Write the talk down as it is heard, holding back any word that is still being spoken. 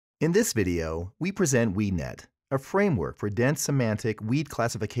In this video, we present weedNet, a framework for dense semantic weed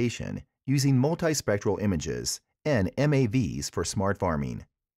classification using multispectral images and MAVs for smart farming.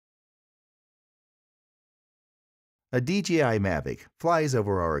 A DJI Mavic flies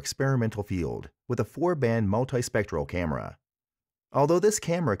over our experimental field with a 4-band multispectral camera. Although this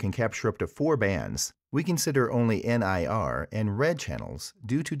camera can capture up to 4 bands, we consider only NIR and red channels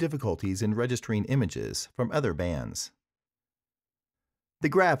due to difficulties in registering images from other bands. The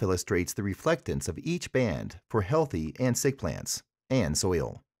graph illustrates the reflectance of each band for healthy and sick plants and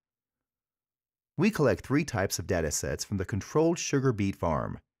soil. We collect 3 types of datasets from the controlled sugar beet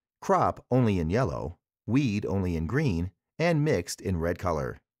farm: crop only in yellow, weed only in green, and mixed in red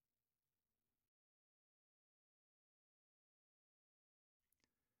color.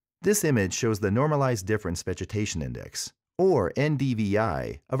 This image shows the Normalized Difference Vegetation Index, or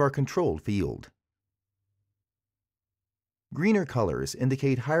NDVI, of our controlled field. Greener colors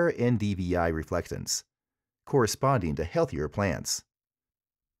indicate higher NDVI reflectance, corresponding to healthier plants.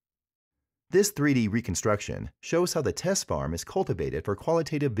 This 3D reconstruction shows how the test farm is cultivated for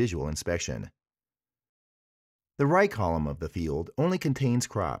qualitative visual inspection. The right column of the field only contains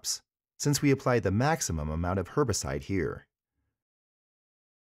crops, since we applied the maximum amount of herbicide here.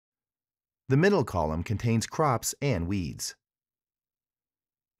 The middle column contains crops and weeds.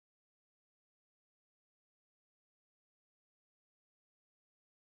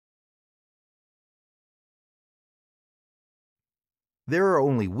 There are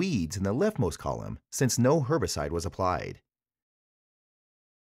only weeds in the leftmost column since no herbicide was applied.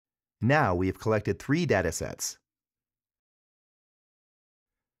 Now we have collected 3 datasets.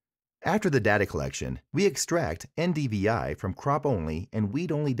 After the data collection, we extract NDVI from crop-only and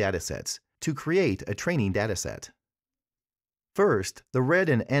weed-only datasets to create a training dataset. First, the red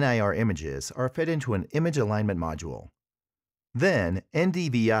and NIR images are fed into an image alignment module. Then,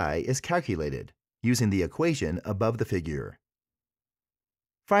 NDVI is calculated using the equation above the figure.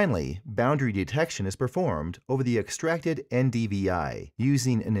 Finally, boundary detection is performed over the extracted NDVI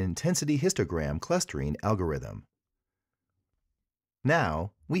using an intensity histogram clustering algorithm.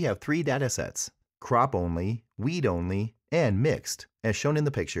 Now, we have 3 datasets: crop-only, weed-only, and mixed, as shown in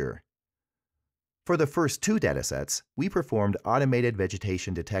the picture. For the first 2 datasets, we performed automated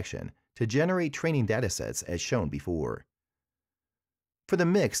vegetation detection to generate training datasets as shown before. For the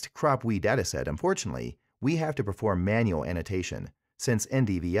mixed crop-weed dataset, unfortunately, we have to perform manual annotation, since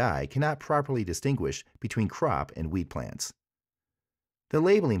NDVI cannot properly distinguish between crop and weed plants. The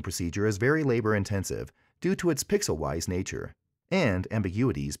labeling procedure is very labor-intensive due to its pixel-wise nature and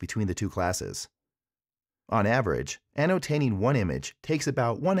ambiguities between the 2 classes. On average, annotating 1 image takes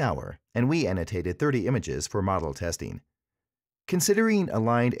about 1 hour, and we annotated 30 images for model testing. Considering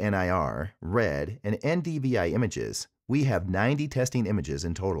aligned NIR, red, and NDVI images, we have 90 testing images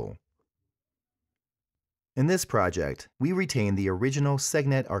in total. In this project, we retain the original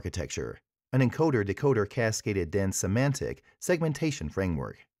SegNet architecture, an encoder-decoder cascaded dense semantic segmentation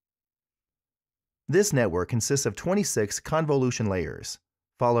framework. This network consists of 26 convolution layers,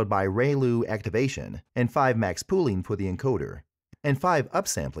 followed by ReLU activation and 5 max pooling for the encoder, and 5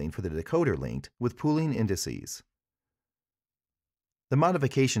 upsampling for the decoder linked with pooling indices. The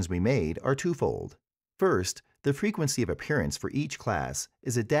modifications we made are twofold. First, the frequency of appearance for each class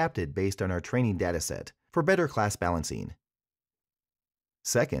is adapted based on our training dataset for better class balancing.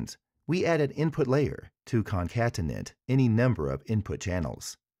 Second, we added input layer to concatenate any number of input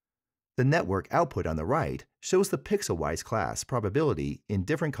channels. The network output on the right shows the pixel-wise class probability in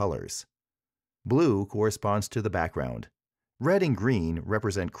different colors. Blue corresponds to the background. Red and green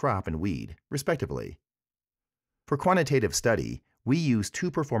represent crop and weed, respectively. For quantitative study, we use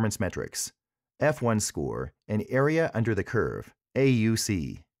 2 performance metrics: F1 score and area under the curve,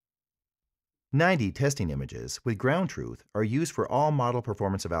 AUC. 90 testing images with ground truth are used for all model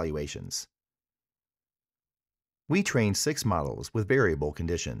performance evaluations. We trained 6 models with variable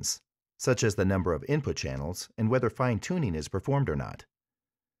conditions, such as the number of input channels and whether fine-tuning is performed or not.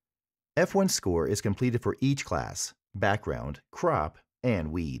 F1 score is completed for each class: background, crop,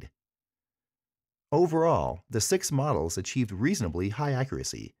 and weed. Overall, the 6 models achieved reasonably high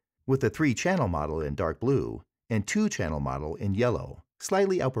accuracy, with the 3-channel model in dark blue and 2-channel model in yellow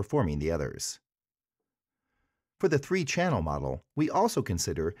slightly outperforming the others. For the 3-channel model, we also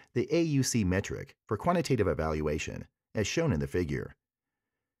consider the AUC metric for quantitative evaluation, as shown in the figure.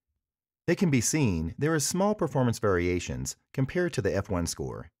 It can be seen there is small performance variations compared to the F1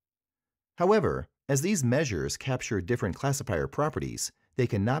 score. However, as these measures capture different classifier properties, they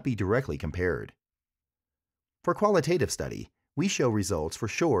cannot be directly compared. For qualitative study, we show results for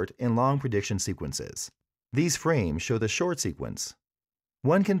short and long prediction sequences. These frames show the short sequence.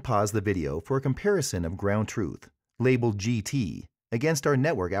 One can pause the video for a comparison of ground truth, labeled GT, against our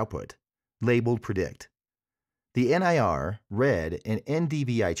network output, labeled predict. The NIR, red, and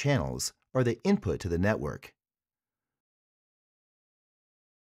NDVI channels are the input to the network.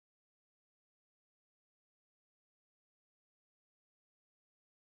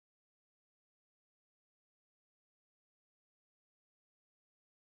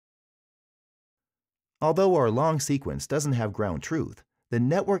 Although our long sequence doesn't have ground truth, the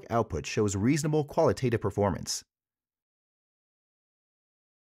network output shows reasonable qualitative performance.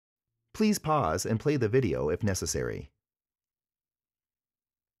 Please pause and play the video if necessary.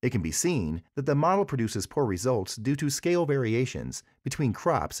 It can be seen that the model produces poor results due to scale variations between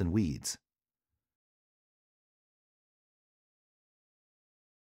crops and weeds.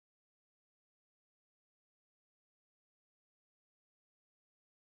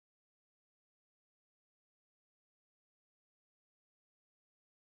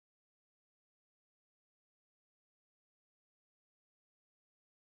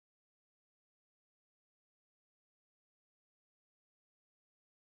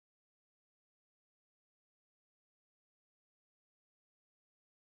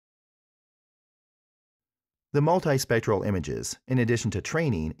 The multispectral images, in addition to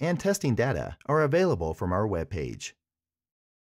training and testing data, are available from our web page.